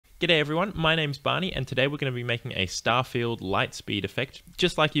G'day everyone, my name's Barney and today we're going to be making a Starfield light speed effect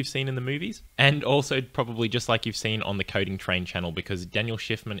just like you've seen in the movies and also probably just like you've seen on the Coding Train channel because Daniel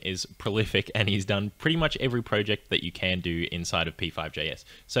Schiffman is prolific and he's done pretty much every project that you can do inside of P5.js.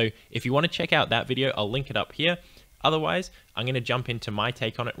 So if you want to check out that video, I'll link it up here. Otherwise, I'm going to jump into my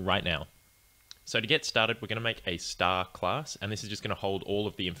take on it right now. So to get started, we're going to make a star class, and this is just going to hold all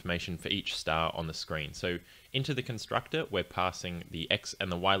of the information for each star on the screen. So into the constructor, we're passing the X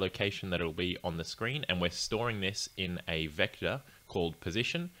and the Y location that it'll be on the screen, and we're storing this in a vector called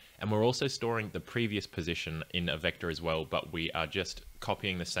position, and we're also storing the previous position in a vector as well, but we are just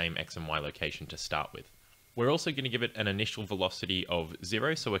copying the same X and Y location to start with. We're also going to give it an initial velocity of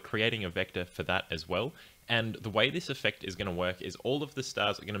 0, so we're creating a vector for that as well. And the way this effect is going to work is all of the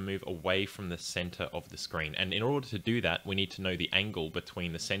stars are going to move away from the center of the screen. And in order to do that, we need to know the angle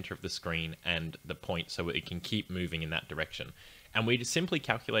between the center of the screen and the point so it can keep moving in that direction. And we just simply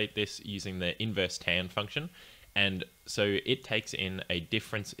calculate this using the inverse tan function. And so it takes in a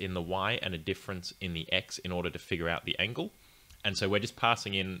difference in the Y and a difference in the X in order to figure out the angle. And so we're just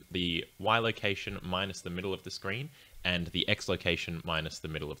passing in the Y location minus the middle of the screen and the X location minus the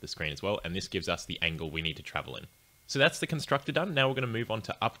middle of the screen as well. And this gives us the angle we need to travel in. So that's the constructor done. Now we're going to move on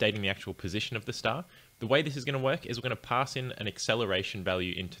to updating the actual position of the star. The way this is going to work is we're going to pass in an acceleration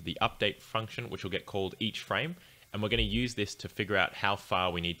value into the update function, which will get called each frame. And we're going to use this to figure out how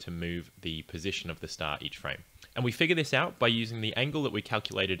far we need to move the position of the star each frame. And we figure this out by using the angle that we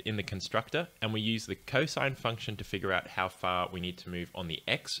calculated in the constructor, and we use the cosine function to figure out how far we need to move on the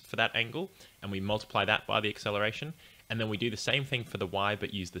X for that angle, and we multiply that by the acceleration, and then we do the same thing for the Y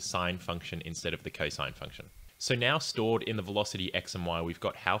but use the sine function instead of the cosine function. So now stored in the velocity X and Y, we've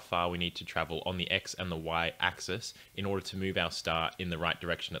got how far we need to travel on the X and the Y axis in order to move our star in the right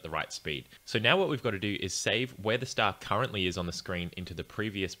direction at the right speed. So now what we've got to do is save where the star currently is on the screen into the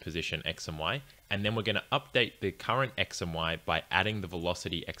previous position X and Y, and then we're going to update the current X and Y by adding the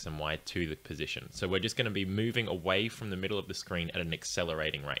velocity X and Y to the position. So we're just going to be moving away from the middle of the screen at an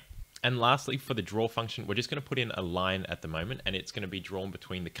accelerating rate. And lastly, for the draw function, we're just going to put in a line at the moment, and it's going to be drawn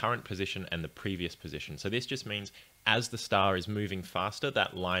between the current position and the previous position. So this just means as the star is moving faster,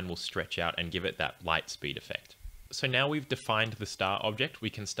 that line will stretch out and give it that light speed effect. So now we've defined the star object,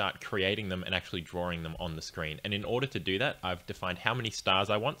 we can start creating them and actually drawing them on the screen. And in order to do that, I've defined how many stars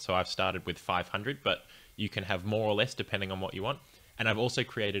I want. So I've started with 500, but you can have more or less depending on what you want. And I've also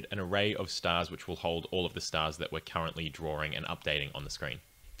created an array of stars which will hold all of the stars that we're currently drawing and updating on the screen.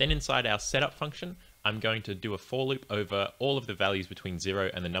 Then inside our setup function, I'm going to do a for loop over all of the values between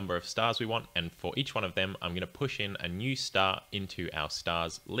 0 and the number of stars we want. And for each one of them, I'm going to push in a new star into our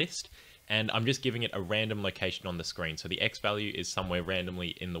stars list. And I'm just giving it a random location on the screen. So the X value is somewhere randomly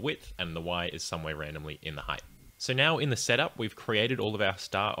in the width and the Y is somewhere randomly in the height. So now in the setup, we've created all of our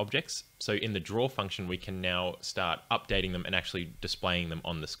star objects. So in the draw function, we can now start updating them and actually displaying them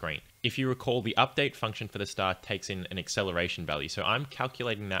on the screen. If you recall, the update function for the star takes in an acceleration value. So I'm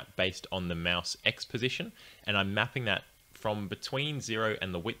calculating that based on the mouse X position, and I'm mapping that from between 0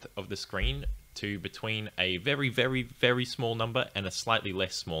 and the width of the screen to between a very, very, very small number and a slightly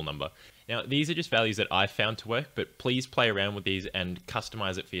less small number. Now, these are just values that I've found to work, but please play around with these and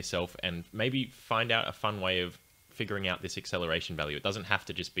customize it for yourself and maybe find out a fun way of figuring out this acceleration value. It doesn't have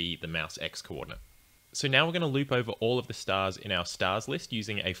to just be the mouse X coordinate. So now we're going to loop over all of the stars in our stars list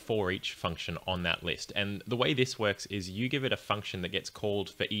using a for each function on that list. And the way this works is you give it a function that gets called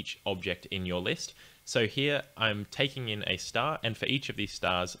for each object in your list. So here I'm taking in a star, and for each of these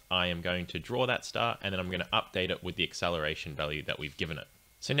stars, I am going to draw that star, and then I'm going to update it with the acceleration value that we've given it.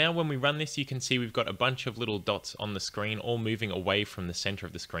 So now when we run this, you can see we've got a bunch of little dots on the screen, all moving away from the center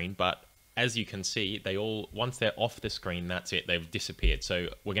of the screen, but as you can see, they all, once they're off the screen, that's it, they've disappeared. So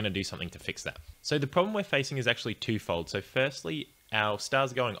we're going to do something to fix that. So the problem we're facing is actually twofold. So firstly, our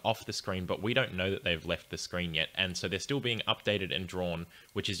stars are going off the screen, but we don't know that they've left the screen yet. And so they're still being updated and drawn,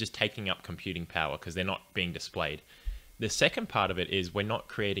 which is just taking up computing power because they're not being displayed. The second part of it is we're not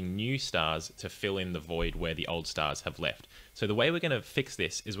creating new stars to fill in the void where the old stars have left. So the way we're going to fix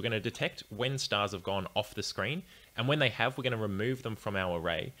this is we're going to detect when stars have gone off the screen. And when they have, we're going to remove them from our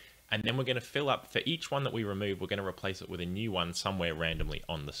array. And then we're going to fill up, for each one that we remove, we're going to replace it with a new one somewhere randomly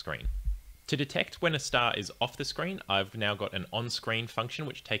on the screen. To detect when a star is off the screen, I've now got an on-screen function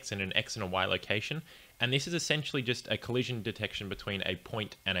which takes in an X and a Y location. And this is essentially just a collision detection between a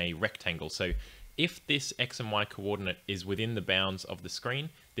point and a rectangle. So if this X and Y coordinate is within the bounds of the screen,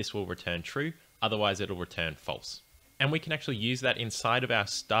 this will return true. Otherwise, it'll return false. And we can actually use that inside of our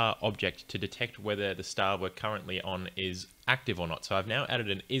star object to detect whether the star we're currently on is active or not. So I've now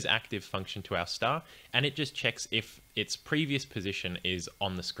added an isActive function to our star, and it just checks if its previous position is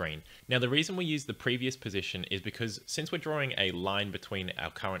on the screen. Now, the reason we use the previous position is because since we're drawing a line between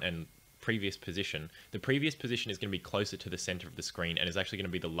our current and previous position, the previous position is going to be closer to the center of the screen and is actually going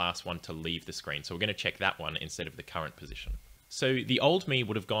to be the last one to leave the screen. So we're going to check that one instead of the current position. So the old me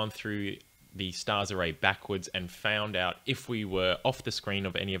would have gone through the stars array backwards and found out if we were off the screen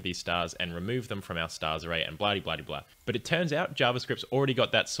of any of these stars and removed them from our stars array and blah, blah, blah, blah. But it turns out JavaScript's already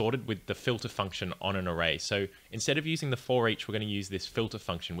got that sorted with the filter function on an array. So instead of using the for each, we're going to use this filter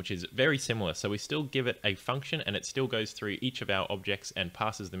function, which is very similar. So we still give it a function and it still goes through each of our objects and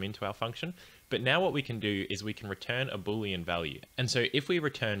passes them into our function. But now what we can do is we can return a Boolean value. And so if we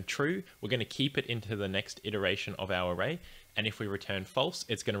return true, we're going to keep it into the next iteration of our array. And if we return false,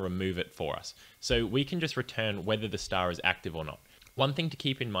 it's going to remove it for us. So we can just return whether the star is active or not. One thing to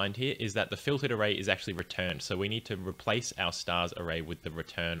keep in mind here is that the filtered array is actually returned. So we need to replace our stars array with the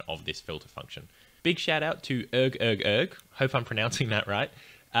return of this filter function. Big shout out to UHRG, hope I'm pronouncing that right,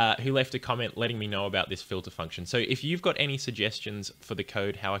 who left a comment letting me know about this filter function. So if you've got any suggestions for the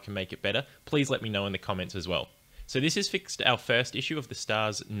code, how I can make it better, please let me know in the comments as well. So this has fixed our first issue of the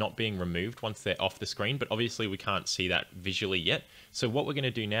stars not being removed once they're off the screen, but obviously we can't see that visually yet. So what we're going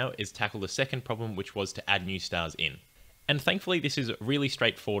to do now is tackle the second problem, which was to add new stars in. And thankfully this is really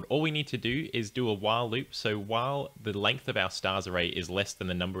straightforward. All we need to do is do a while loop. So while the length of our stars array is less than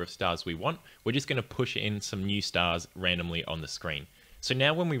the number of stars we want, we're just going to push in some new stars randomly on the screen. So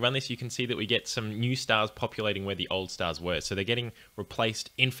now when we run this, you can see that we get some new stars populating where the old stars were. So they're getting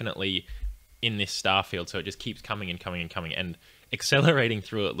replaced infinitely in this star field, so it just keeps coming and coming and coming, and accelerating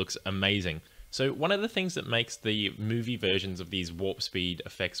through it looks amazing. So one of the things that makes the movie versions of these warp speed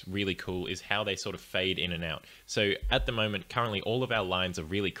effects really cool is how they sort of fade in and out. So at the moment, currently all of our lines are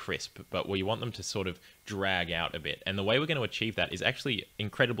really crisp, but we want them to sort of drag out a bit. And the way we're going to achieve that is actually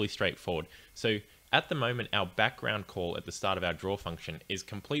incredibly straightforward. So at the moment, our background call at the start of our draw function is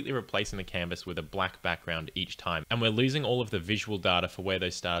completely replacing the canvas with a black background each time, and we're losing all of the visual data for where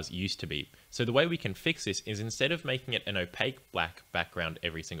those stars used to be. So the way we can fix this is instead of making it an opaque black background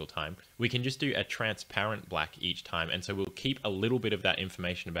every single time, we can just do a transparent black each time, and so we'll keep a little bit of that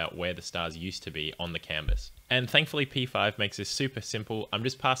information about where the stars used to be on the canvas. And thankfully P5 makes this super simple. I'm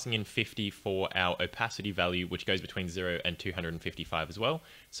just passing in 50 for our opacity value, which goes between 0 and 255 as well.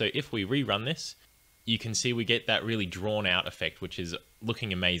 So if we rerun this, you can see we get that really drawn out effect, which is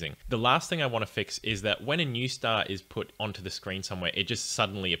looking amazing. The last thing I want to fix is that when a new star is put onto the screen somewhere, it just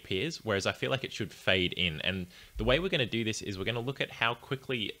suddenly appears, whereas I feel like it should fade in. And the way we're going to do this is we're going to look at how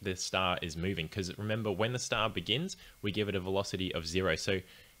quickly the star is moving, because remember, when the star begins, we give it a velocity of 0. So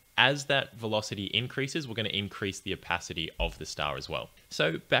as that velocity increases, we're going to increase the opacity of the star as well.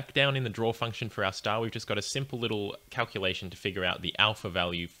 So back down in the draw function for our star, we've just got a simple little calculation to figure out the alpha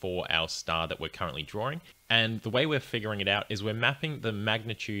value for our star that we're currently drawing. And the way we're figuring it out is we're mapping the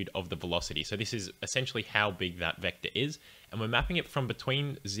magnitude of the velocity. So this is essentially how big that vector is. And we're mapping it from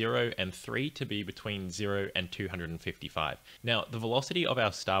between 0 and 3 to be between 0 and 255. Now, the velocity of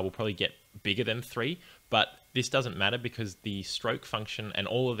our star will probably get bigger than 3, but this doesn't matter because the stroke function and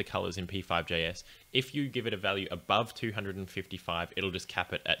all of the colors in P5.js, if you give it a value above 255, it'll just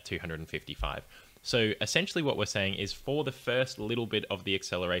cap it at 255. So essentially what we're saying is for the first little bit of the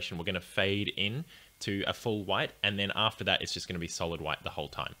acceleration, we're going to fade in to a full white, and then after that, it's just going to be solid white the whole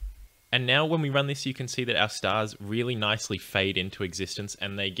time. And now when we run this, you can see that our stars really nicely fade into existence,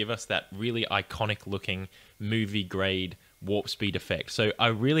 and they give us that really iconic looking movie grade warp speed effect. So I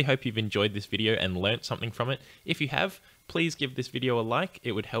really hope you've enjoyed this video and learnt something from it. If you have, please give this video a like.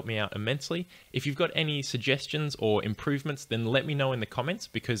 It would help me out immensely. If you've got any suggestions or improvements, then let me know in the comments,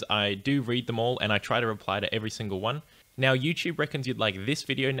 because I do read them all and I try to reply to every single one. Now, YouTube reckons you'd like this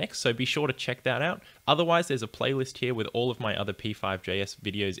video next, so be sure to check that out. Otherwise, there's a playlist here with all of my other P5.js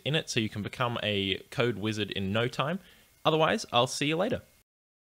videos in it, so you can become a code wizard in no time. Otherwise, I'll see you later.